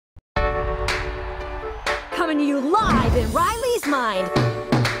coming to you live in Riley's mind.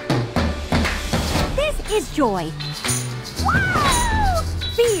 This is joy. Wow!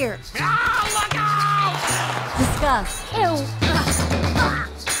 Fear. Oh, look out! Disgust. Ew.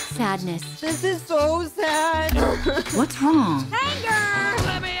 Sadness. This is so sad. What's wrong? Anger!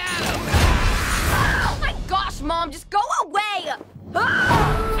 Let me at him! Oh my gosh, Mom, just go away!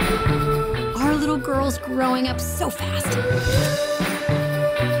 Our little girl's growing up so fast.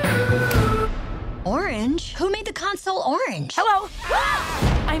 Orange? Who made the console orange? Hello.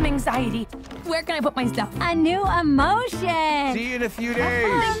 I'm anxiety. Where can I put my stuff? A new emotion. See you in a few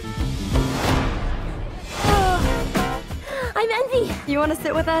days. I'm Envy. You want to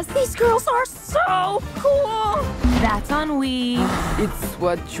sit with us? These girls are so cool. That's ennui. It's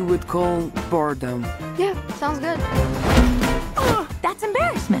what you would call boredom. Yeah, sounds good. That's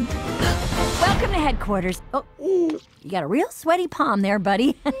embarrassment. Welcome to headquarters. Oh, you got a real sweaty palm there,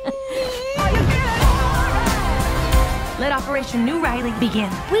 buddy. Let Operation New Riley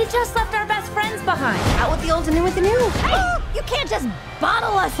begin. We just left our best friends behind. Out with the old and in with the new. Hey, you can't just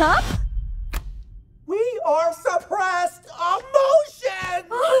bottle us up. We are supposed